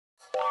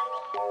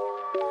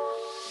Guys,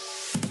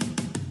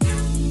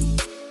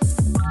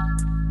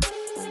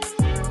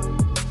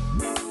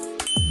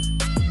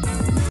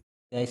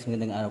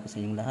 magandang araw po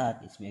sa inyong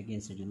lahat. It's me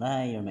again, Sir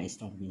July, your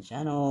maestrong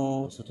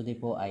Probinsiyano. So today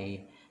po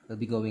I will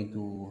be going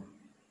to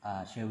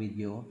share with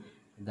you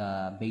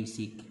the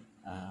basic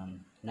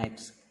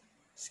knife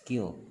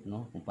skill,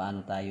 no? Kung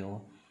paano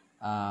tayo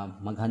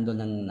mag-handle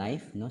ng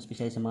knife, no?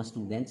 Especially sa mga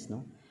students,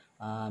 no?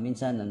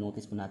 Minsan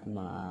na-notice po natin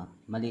mga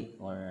mali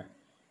or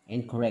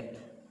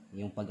incorrect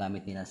yung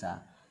paggamit nila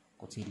sa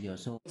kutsilyo.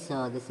 So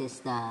this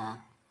is the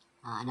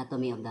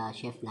anatomy of the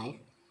chef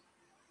knife.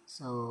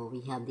 So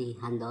we have the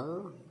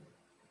handle,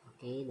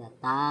 okay, the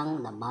tongue,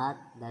 the butt,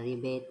 the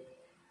rivet,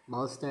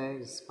 bolster,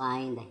 the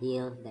spine, the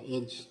heel, the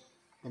edge,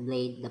 the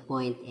blade, the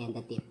point, and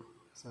the tip.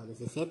 So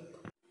this is it.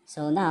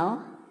 So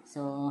now,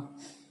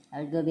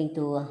 I'm going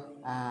to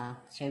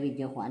share with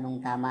you kung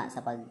anong tama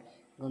sa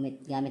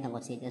gamit ng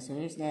kutsilyo. So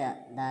here's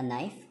the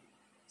knife.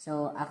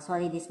 So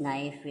actually this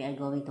knife, we are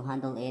going to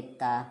handle it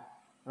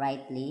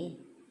rightly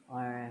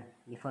or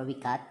before we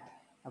cut.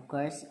 Of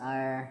course,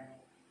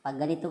 pag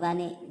ganito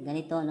tayo,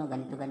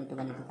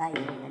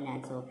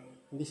 ganyan. So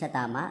hindi siya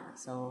tama.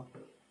 So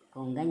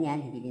kung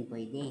ganyan, hindi din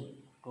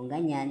pwede. Kung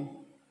ganyan,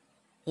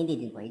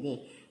 hindi din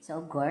pwede.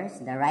 So of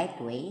course, the right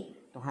way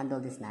to handle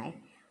this knife,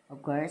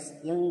 of course,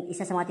 yung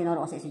isa sa mga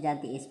tinuro ko sa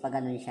estudyante is pag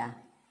ganun siya.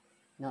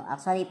 No,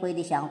 actually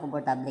pwede siya kung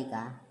komportable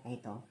ka,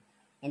 ito.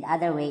 And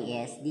other way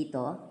is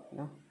dito,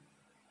 no?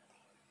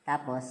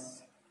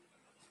 Tapos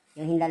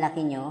yung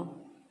hinlalaki nyo,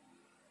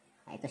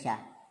 ito siya.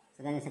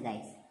 So ganun siya,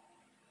 guys.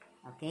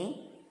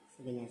 Okay?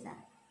 So ganyan siya.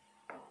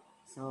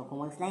 So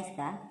kung mag-slice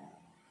ka,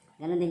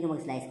 ganun din kung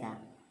mag-slice ka.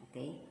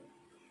 Okay?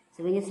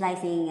 So when you're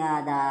slicing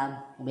the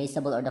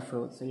vegetable or the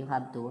fruit, so you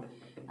have to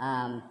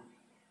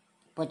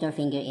put your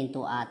finger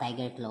into a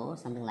tiger claw,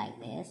 something like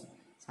this.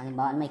 So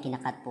halimbawa may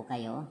kinakat po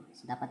kayo,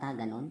 so dapat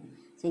nakaganon.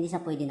 So hindi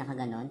siya pwede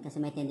nakaganon kasi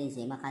may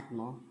tendency makat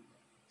mo.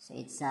 So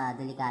it's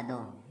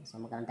delikado. So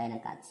magkaroon tayo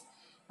ng cuts.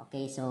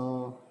 Okay,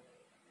 so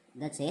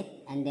that's it.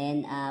 And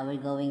then we're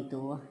going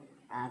to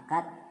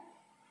cut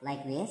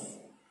like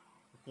this.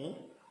 Okay,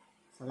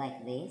 so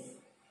like this.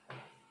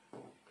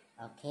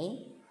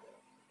 Okay,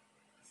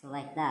 so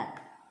like that.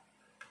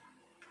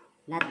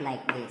 Not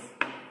like this.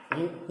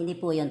 Hindi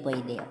po yun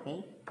pwede,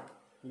 okay?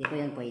 Hindi po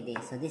yun pwede.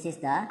 So this is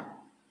the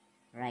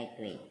right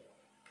way.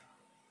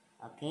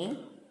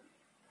 Okay?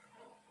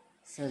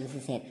 So this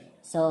is it.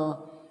 So,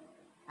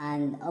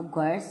 and of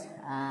course,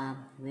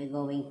 we're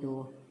going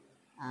to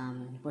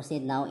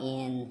proceed now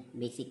in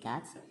basic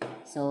cuts.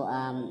 So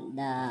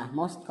the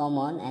most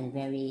common and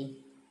very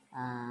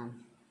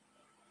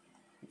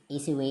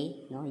easy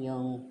way, no,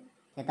 yung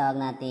tinatawag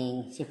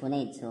nating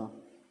chiffonade. So,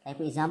 like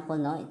for example,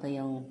 no, ito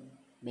yung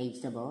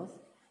vegetables.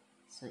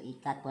 So,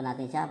 i-cut po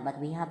natin siya, but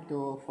we have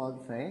to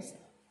fold first.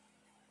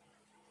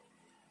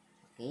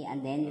 Okay,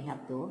 and then we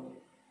have to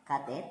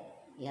cut it.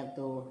 We have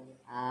to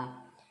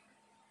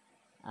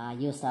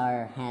use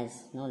our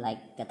hands, no,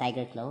 like the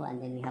tiger claw,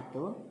 and then we have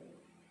to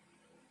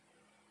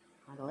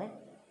handle it.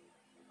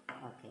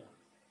 Okay.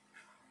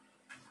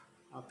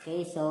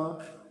 Okay, so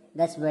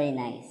that's very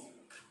nice.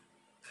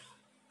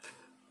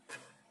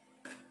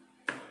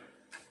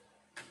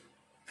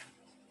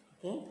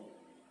 Okay,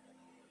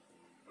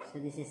 so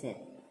this is it.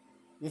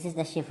 This is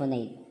the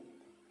chiffonade.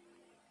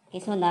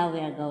 Okay, so now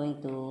we are going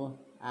to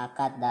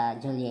cut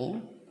the julienne.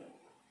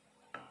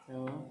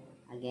 So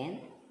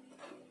again,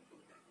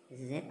 this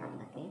is it.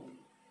 Okay.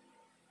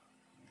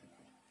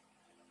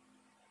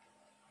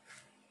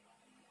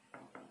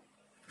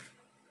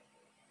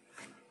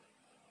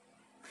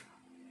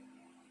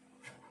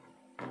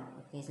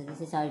 Okay, so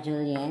this is our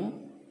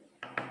julienne.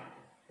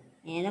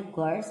 And of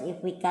course,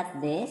 if we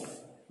cut this,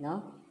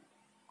 no,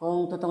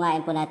 kung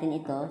tutungain po natin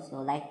ito,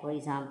 so like for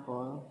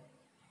example,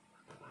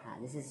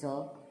 this is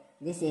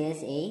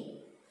a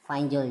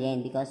fine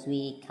julienne because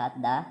we cut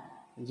the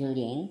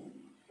julienne.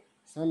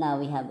 So now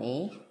we have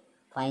a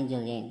fine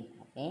julienne.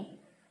 Okay.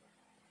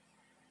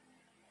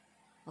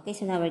 Okay,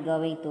 so now we're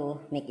going to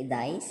make a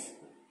dice.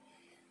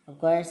 Of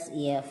course,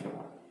 if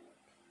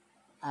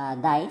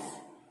dice,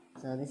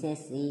 so this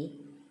is the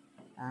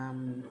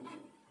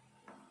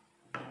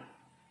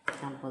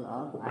sample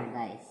of our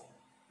dice.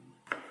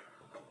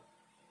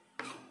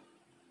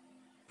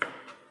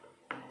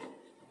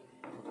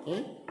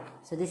 Okay,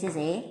 so this is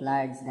a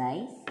large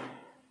dice,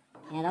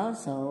 and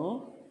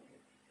also,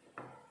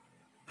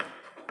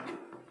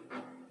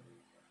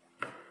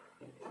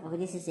 okay,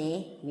 this is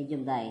a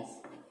medium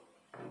dice,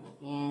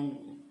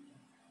 and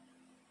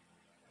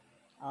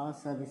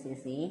also this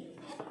is a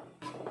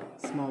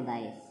small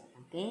dice.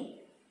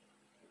 Okay,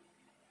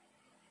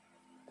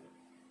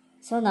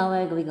 so now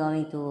we're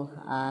going to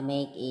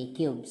make a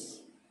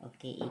cubes.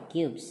 Okay, a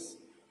cubes.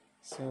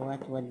 So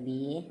what would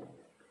be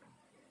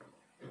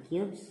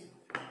cubes?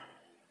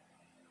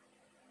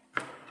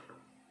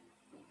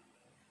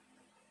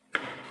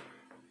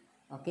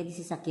 Okay, this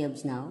is a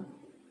cubes now.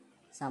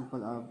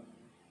 Sample of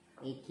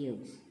 8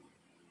 cubes.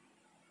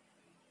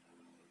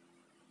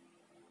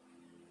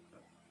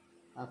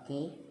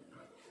 Okay.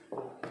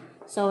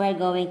 So we're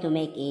going to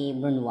make a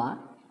brunoise.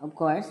 Of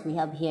course, we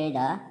have here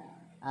the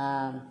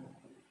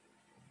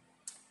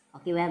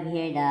we have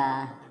here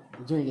the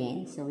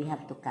julienne. So we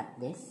have to cut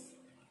this.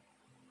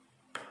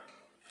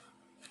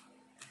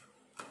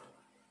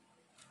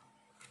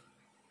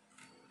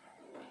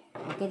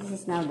 Okay, this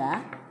is now the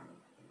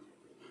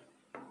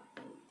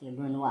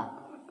brunoise.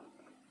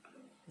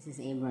 This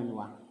is a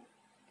brunoise.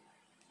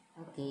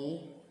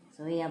 Okay,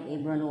 so we have a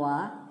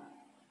brunoise.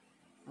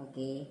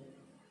 Okay,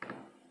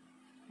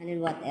 and then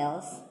what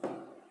else?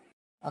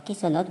 Okay,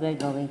 so now we're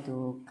going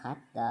to cut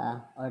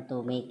or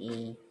to make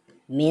a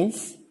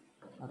mince.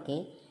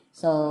 Okay,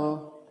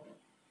 so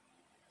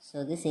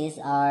this is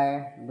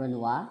our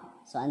brunoise.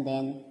 So and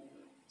then,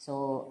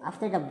 so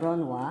after the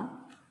brunoise,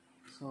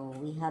 so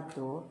we have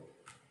to,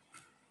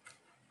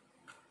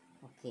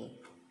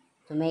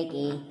 to make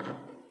a,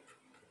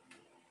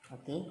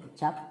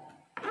 chop.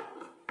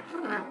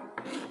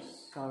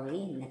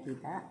 Sorry,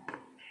 nakita.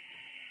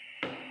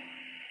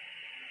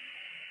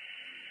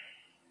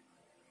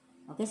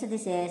 Okay, so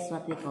this is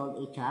what we call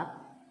a chop.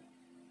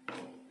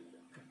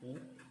 Okay.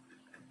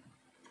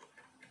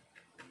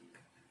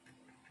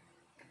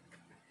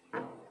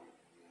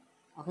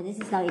 Okay, this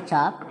is now a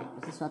chop.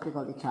 This is what we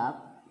call the chop.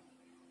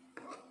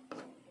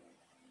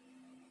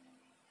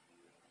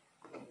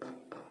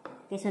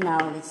 Okay, so now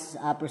let's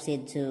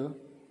proceed to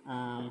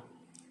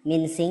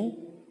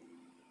mincing.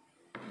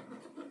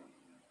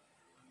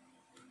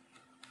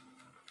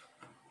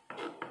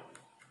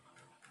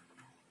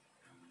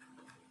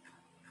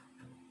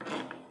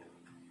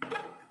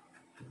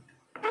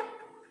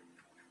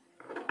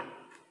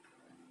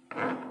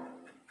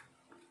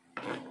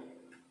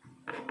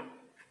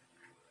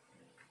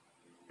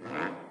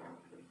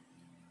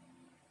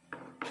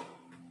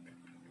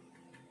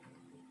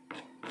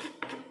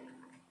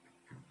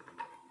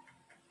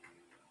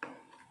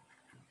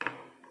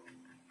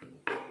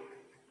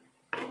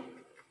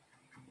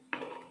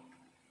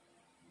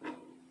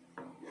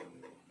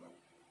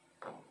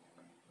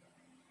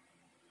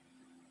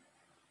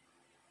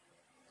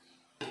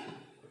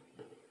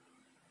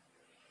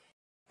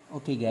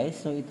 Okay guys,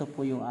 so ito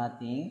po yung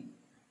ating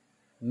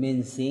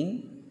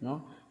mincing,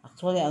 no?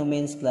 Actually, ang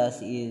mince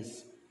class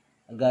is,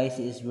 guys,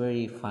 is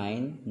very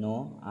fine,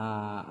 no?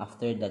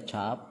 After the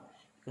chop,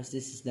 because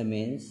this is the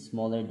mince,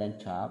 smaller than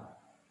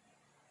chop.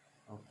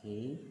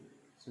 Okay,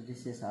 so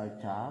this is our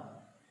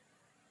chop.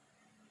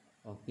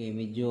 Okay,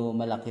 medyo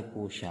malaki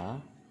po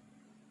siya.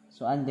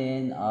 So, and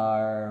then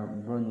our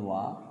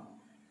brunoise.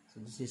 So,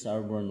 this is our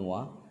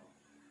brunoise.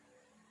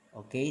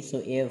 Okay, so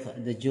if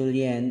the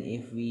julienne,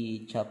 if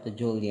we chop the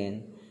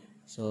julienne,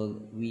 so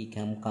we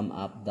can come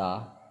up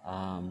the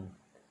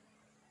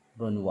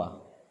brunoise.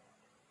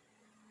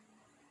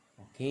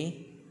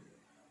 Okay,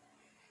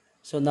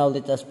 so now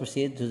let us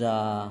proceed to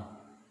the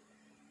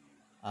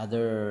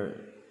other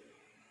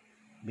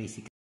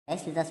basic.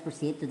 Next, let us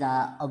proceed to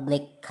the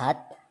oblique cut.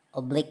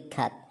 Oblique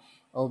cut.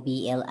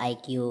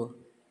 O-B-L-I-Q-U-E.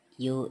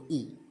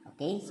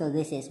 Okay, so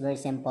this is very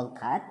simple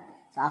cut.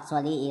 So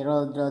actually,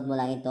 i-roll mo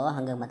lang ito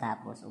hanggang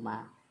matapos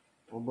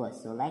ubos.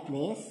 So like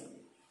this.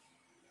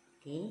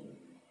 Okay.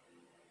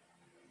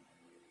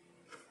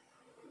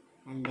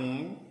 And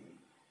then,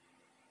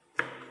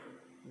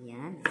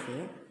 yan, that's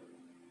it.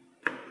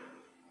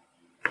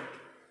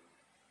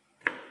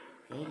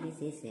 Okay, this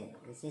is it.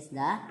 This is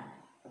the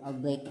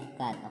oblique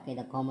cut. Okay,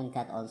 the common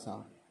cut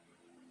also.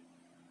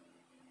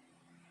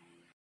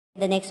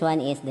 The next one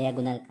is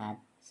diagonal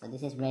cut. So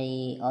this is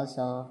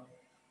also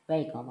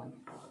very common.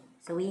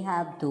 So we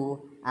have to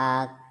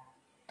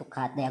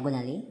cut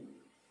diagonally,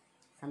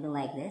 something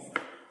like this.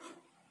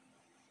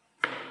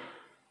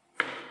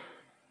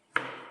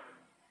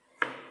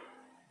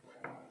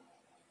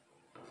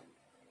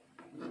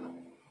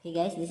 Okay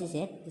guys, this is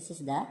it. This is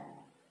the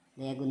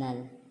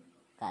diagonal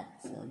cut.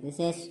 So this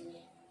is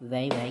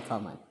very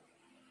common.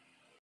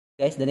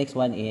 Guys, the next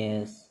one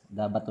is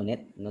the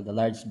batonet, the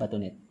large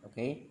batonet.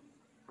 Okay.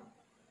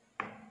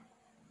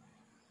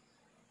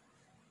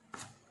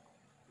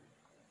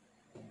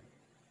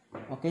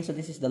 Okay, so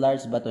this is the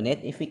large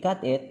batonet. If we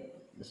cut it,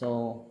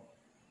 so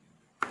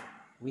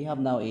we have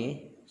now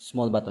a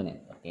small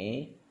batonet.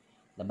 Okay,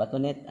 the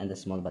batonet and the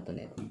small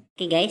batonet.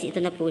 Okay guys,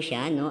 ito na po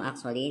siya, no?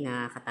 Actually,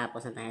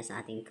 nakatapos na tayo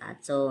sa ating cut.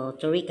 So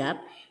to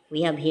recap,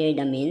 we have here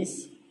the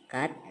mince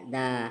cut,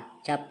 the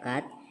chop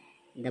cut,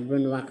 the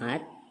brunoise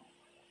cut.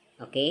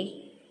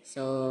 Okay,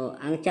 so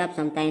ang chop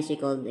sometimes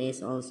we call this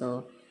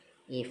also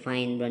a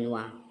fine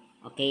brunoise.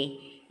 Okay,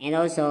 and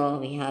also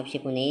we have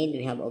chiffonade,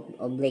 we have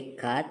oblique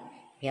cut,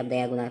 we have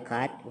diagonal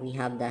cut, we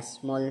have the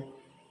small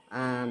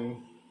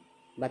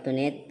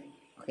batonet,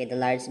 okay, the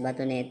large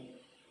batonet,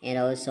 and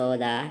also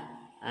the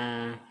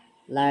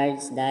large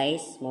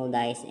dice, small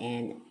dice,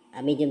 and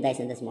medium dice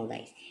and the small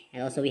dice.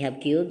 And also we have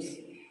cubes,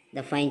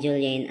 the fine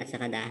julienne, at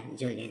saka the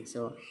julienne.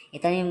 So,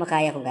 ito na yung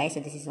makaya ko guys. So,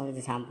 this is only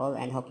the sample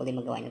and hopefully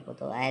magawa nyo po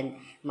to and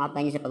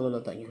ma-apply nyo sa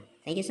pagluluto nyo.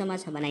 Thank you so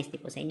much. Have a nice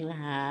day po sa inyo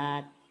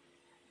lahat.